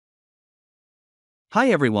Hi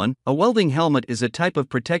everyone, a welding helmet is a type of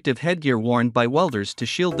protective headgear worn by welders to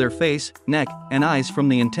shield their face, neck, and eyes from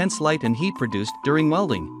the intense light and heat produced during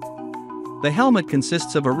welding. The helmet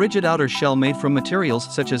consists of a rigid outer shell made from materials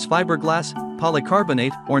such as fiberglass,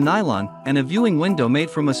 polycarbonate, or nylon, and a viewing window made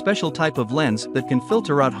from a special type of lens that can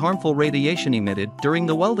filter out harmful radiation emitted during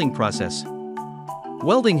the welding process.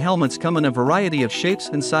 Welding helmets come in a variety of shapes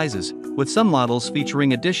and sizes, with some models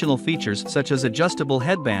featuring additional features such as adjustable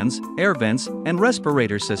headbands, air vents, and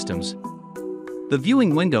respirator systems. The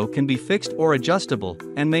viewing window can be fixed or adjustable,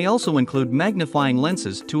 and may also include magnifying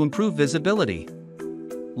lenses to improve visibility.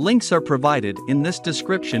 Links are provided in this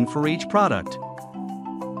description for each product.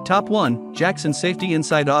 Top 1. Jackson Safety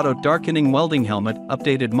Insight Auto Darkening Welding Helmet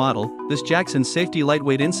Updated Model. This Jackson Safety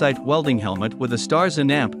Lightweight Insight Welding Helmet with a stars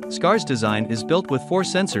and amp scars design is built with 4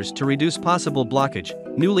 sensors to reduce possible blockage,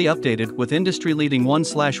 newly updated with industry-leading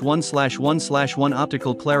 1/1/1/1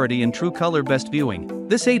 optical clarity and true color best viewing.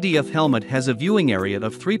 This ADF helmet has a viewing area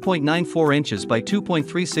of 3.94 inches by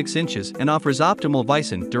 2.36 inches and offers optimal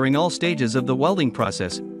vision during all stages of the welding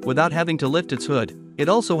process, without having to lift its hood. It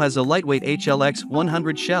also has a lightweight HLX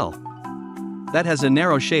 100 shell that has a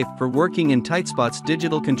narrow shape for working in tight spots.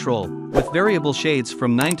 Digital control with variable shades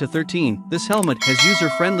from 9 to 13. This helmet has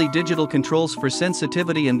user-friendly digital controls for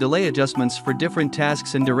sensitivity and delay adjustments for different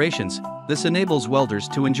tasks and durations. This enables welders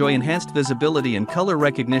to enjoy enhanced visibility and color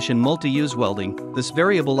recognition. Multi-use welding. This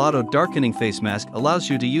variable auto darkening face mask allows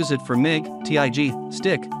you to use it for MIG, TIG,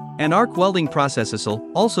 stick, and arc welding processes.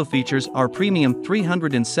 Also features our premium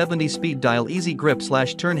 370 speed dial easy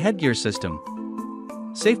grip/turn headgear system.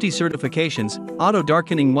 Safety certifications. Auto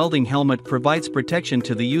darkening welding helmet provides protection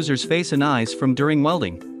to the user's face and eyes from during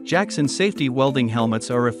welding. Jackson Safety welding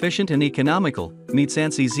helmets are efficient and economical, meets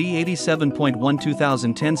ANSI Z87.1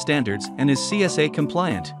 2010 standards, and is CSA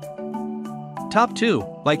compliant. Top 2.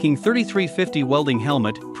 Viking 3350 Welding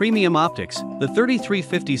Helmet, Premium Optics. The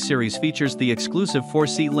 3350 series features the exclusive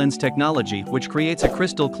 4C lens technology, which creates a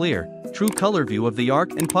crystal clear, true color view of the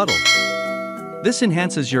arc and puddle. This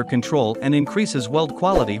enhances your control and increases weld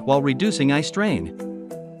quality while reducing eye strain.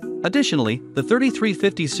 Additionally, the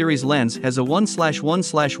 3350 series lens has a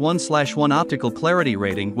 1/1/1/1 optical clarity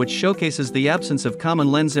rating, which showcases the absence of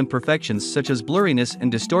common lens imperfections such as blurriness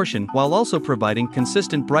and distortion, while also providing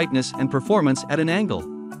consistent brightness and performance at an angle.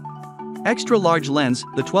 Extra large lens.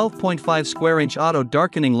 The 12.5 square inch auto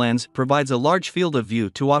darkening lens provides a large field of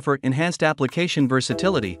view to offer enhanced application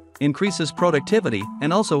versatility, increases productivity,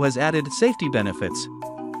 and also has added safety benefits.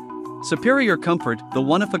 Superior comfort. The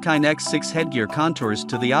one-of-a-kind X6 headgear contours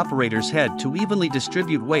to the operator's head to evenly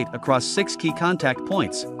distribute weight across 6 key contact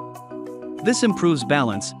points. This improves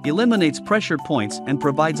balance, eliminates pressure points, and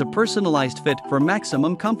provides a personalized fit for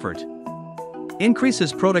maximum comfort.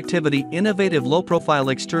 Increases productivity. Innovative low-profile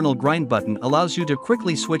external grind button allows you to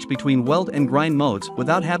quickly switch between weld and grind modes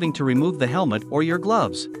without having to remove the helmet or your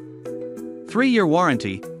gloves. 3-year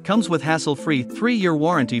warranty. Comes with hassle-free 3-year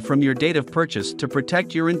warranty from your date of purchase to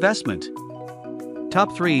protect your investment.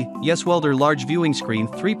 Top 3. ESWELDER Large Viewing Screen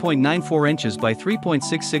 3.94 inches by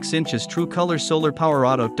 3.66 inches True Color Solar Power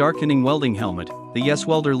Auto Darkening Welding Helmet. The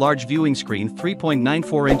ESWELDER Large Viewing Screen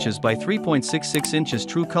 3.94 inches by 3.66 inches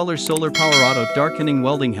True Color Solar Power Auto Darkening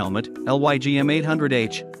Welding Helmet, LYGM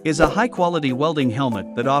 800H, is a high-quality welding helmet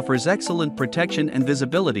that offers excellent protection and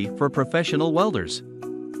visibility for professional welders.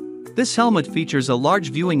 This helmet features a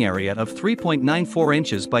large viewing area of 3.94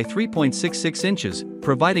 inches by 3.66 inches,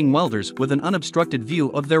 providing welders with an unobstructed view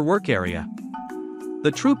of their work area.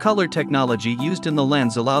 The true color technology used in the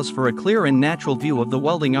lens allows for a clear and natural view of the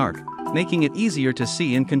welding arc, making it easier to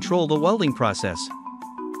see and control the welding process.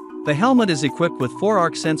 The helmet is equipped with 4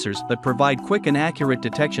 arc sensors that provide quick and accurate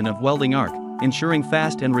detection of welding arc, ensuring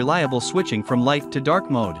fast and reliable switching from light to dark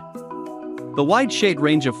mode. The wide shade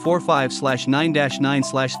range of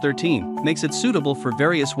 4.5/9-9/13 makes it suitable for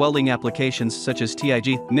various welding applications such as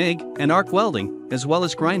TIG, MIG, and arc welding, as well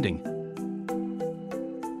as grinding.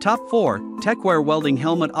 Top 4. Tekware Welding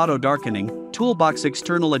Helmet Auto Darkening, Toolbox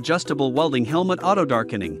External Adjustable Welding Helmet Auto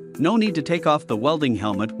Darkening. No need to take off the welding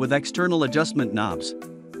helmet with external adjustment knobs.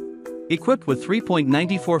 Equipped with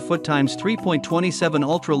 3.94 foot x 3.27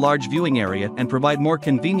 ultra-large viewing area and provide more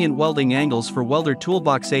convenient welding angles for welder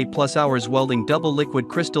toolbox 8+ hours welding double liquid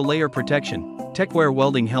crystal layer protection. Tekware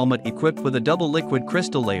welding helmet equipped with a double liquid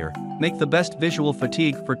crystal layer, make the best visual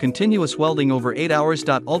fatigue for continuous welding over 8 hours.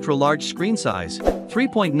 Ultra-large screen size,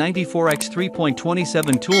 3.94 x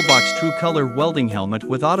 3.27 toolbox true color welding helmet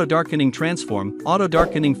with auto darkening transform, auto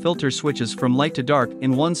darkening filter switches from light to dark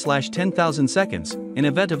in 1/10,000 seconds. In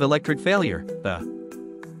event of electric failure, the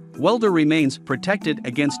welder remains protected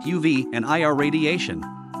against UV and IR radiation.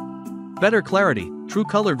 Better clarity. True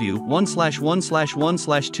Color View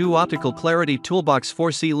 1/1/1/2 Optical Clarity Toolbox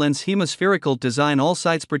 4C Lens Hemispherical Design All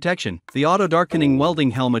Sides Protection. The auto-darkening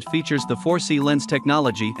welding helmet features the 4C lens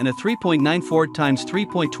technology and a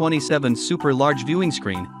 3.94x3.27 super large viewing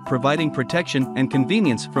screen, providing protection and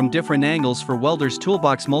convenience from different angles for welders.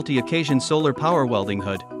 Toolbox Multi-Occasion Solar Power Welding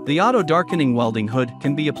Hood. The auto-darkening welding hood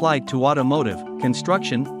can be applied to automotive,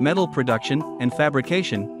 construction, metal production and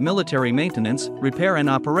fabrication, military maintenance, repair and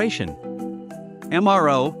operation,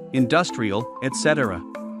 MRO, industrial, etc.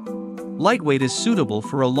 Lightweight is suitable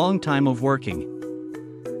for a long time of working.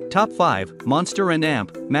 Top 5, Monster and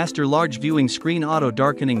Amp, Master Large Viewing Screen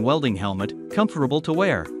Auto-Darkening Welding Helmet, comfortable to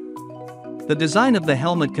wear. The design of the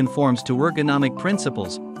helmet conforms to ergonomic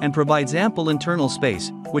principles and provides ample internal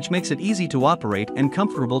space, which makes it easy to operate and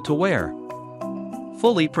comfortable to wear.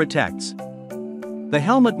 Fully protects. The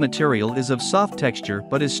helmet material is of soft texture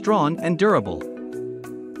but is strong and durable.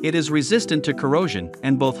 It is resistant to corrosion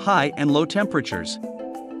and both high and low temperatures.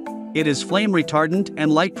 It is flame retardant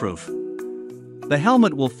and lightproof. The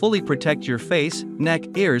helmet will fully protect your face, neck,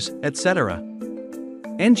 ears, etc.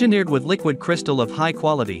 Engineered with liquid crystal of high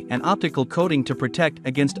quality and optical coating to protect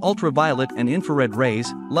against ultraviolet and infrared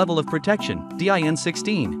rays. Level of protection, DIN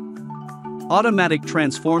 16. Automatic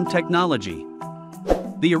Transform Technology.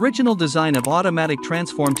 The original design of automatic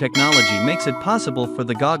transform technology makes it possible for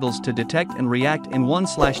the goggles to detect and react in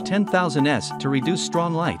 1/10,000 S to reduce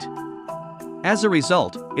strong light. As a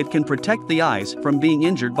result, it can protect the eyes from being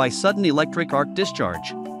injured by sudden electric arc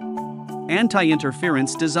discharge.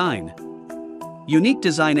 Anti-interference design. Unique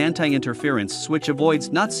design anti-interference switch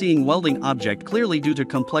avoids not seeing welding object clearly due to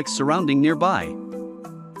complex surrounding nearby.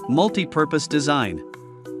 Multi-purpose design.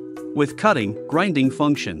 With cutting, grinding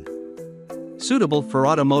function. Suitable for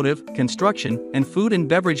automotive, construction, and food and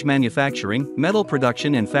beverage manufacturing, metal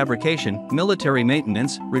production and fabrication, military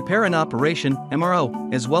maintenance, repair and operation, MRO,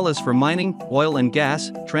 as well as for mining, oil and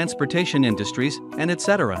gas, transportation industries, and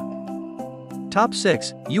etc. Top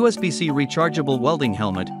 6, USB-C Rechargeable Welding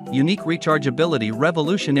Helmet, unique rechargeability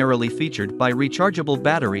revolutionarily featured by rechargeable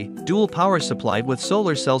battery, dual power supply with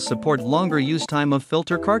solar cells support longer use time of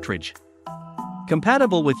filter cartridge.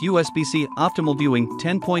 Compatible with USB-C optimal viewing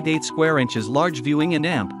 10.8 square inches large viewing and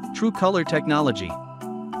amp, True Color Technology.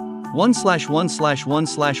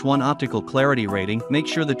 1/1/1/1 Optical Clarity Rating. Make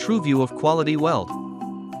sure the true view of quality weld.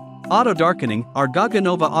 Auto Darkening. Our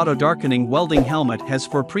Gaganova Auto Darkening Welding Helmet has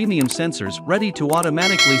 4 premium sensors ready to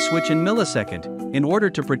automatically switch in millisecond, in order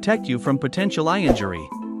to protect you from potential eye injury.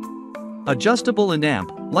 Adjustable and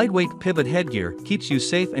amp, lightweight pivot headgear keeps you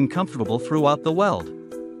safe and comfortable throughout the weld.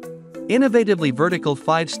 Innovatively vertical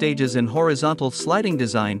 5 stages and horizontal sliding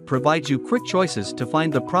design provides you quick choices to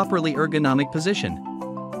find the properly ergonomic position.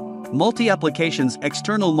 Multi-applications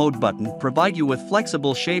external mode button provide you with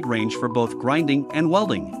flexible shade range for both grinding and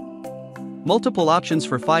welding. Multiple options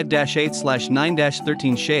for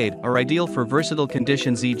 5-8/9-13 shade are ideal for versatile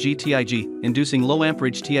conditions e.g. TIG, inducing low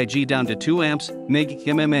amperage TIG down to 2 amps, MIG,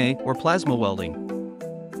 MMA, or plasma welding.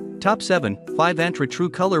 Top 7, 5 Antra True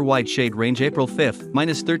Color Wide Shade Range April 5,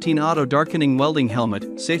 -13 Auto Darkening Welding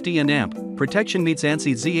Helmet, Safety and Amp, Protection meets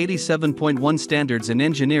ANSI Z87.1 standards and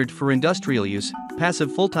engineered for industrial use,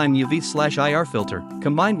 passive full-time UV/IR filter,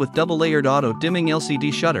 combined with double-layered auto-dimming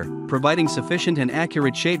LCD shutter, providing sufficient and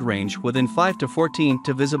accurate shade range within 5 to 14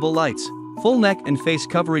 to visible lights. Full neck and face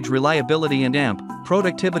coverage reliability and amp,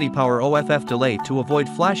 productivity power OFF delay to avoid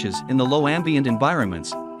flashes in the low ambient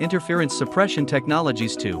environments, interference suppression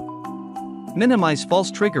technologies to minimize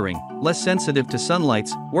false triggering, less sensitive to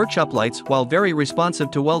sunlights, workshop lights while very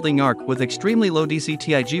responsive to welding arc with extremely low DC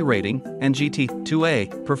TIG rating, and GT2A,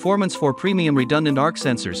 performance for premium redundant arc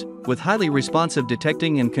sensors, with highly responsive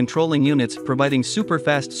detecting and controlling units providing super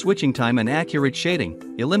fast switching time and accurate shading,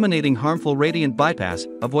 eliminating harmful radiant bypass,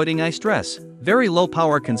 avoiding eye stress. Very low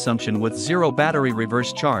power consumption with zero battery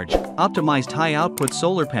reverse charge, optimized high output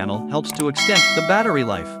solar panel helps to extend the battery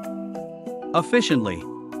life efficiently.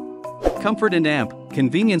 Comfort and amp,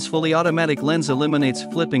 convenience fully automatic lens eliminates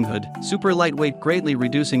flipping hood, super lightweight greatly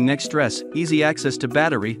reducing neck stress, easy access to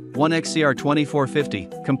battery, 1XCR 2450,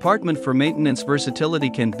 compartment for maintenance versatility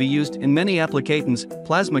can be used in many applications,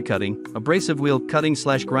 plasma cutting, abrasive wheel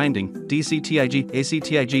cutting/grinding, DC TIG, AC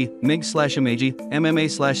TIG, MIG/MAG,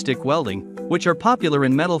 MMA/stick welding, which are popular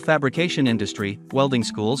in metal fabrication industry, welding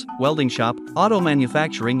schools, welding shop, auto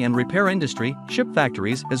manufacturing and repair industry, ship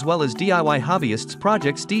factories as well as DIY hobbyists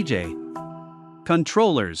projects DJ.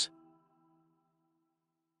 Controllers.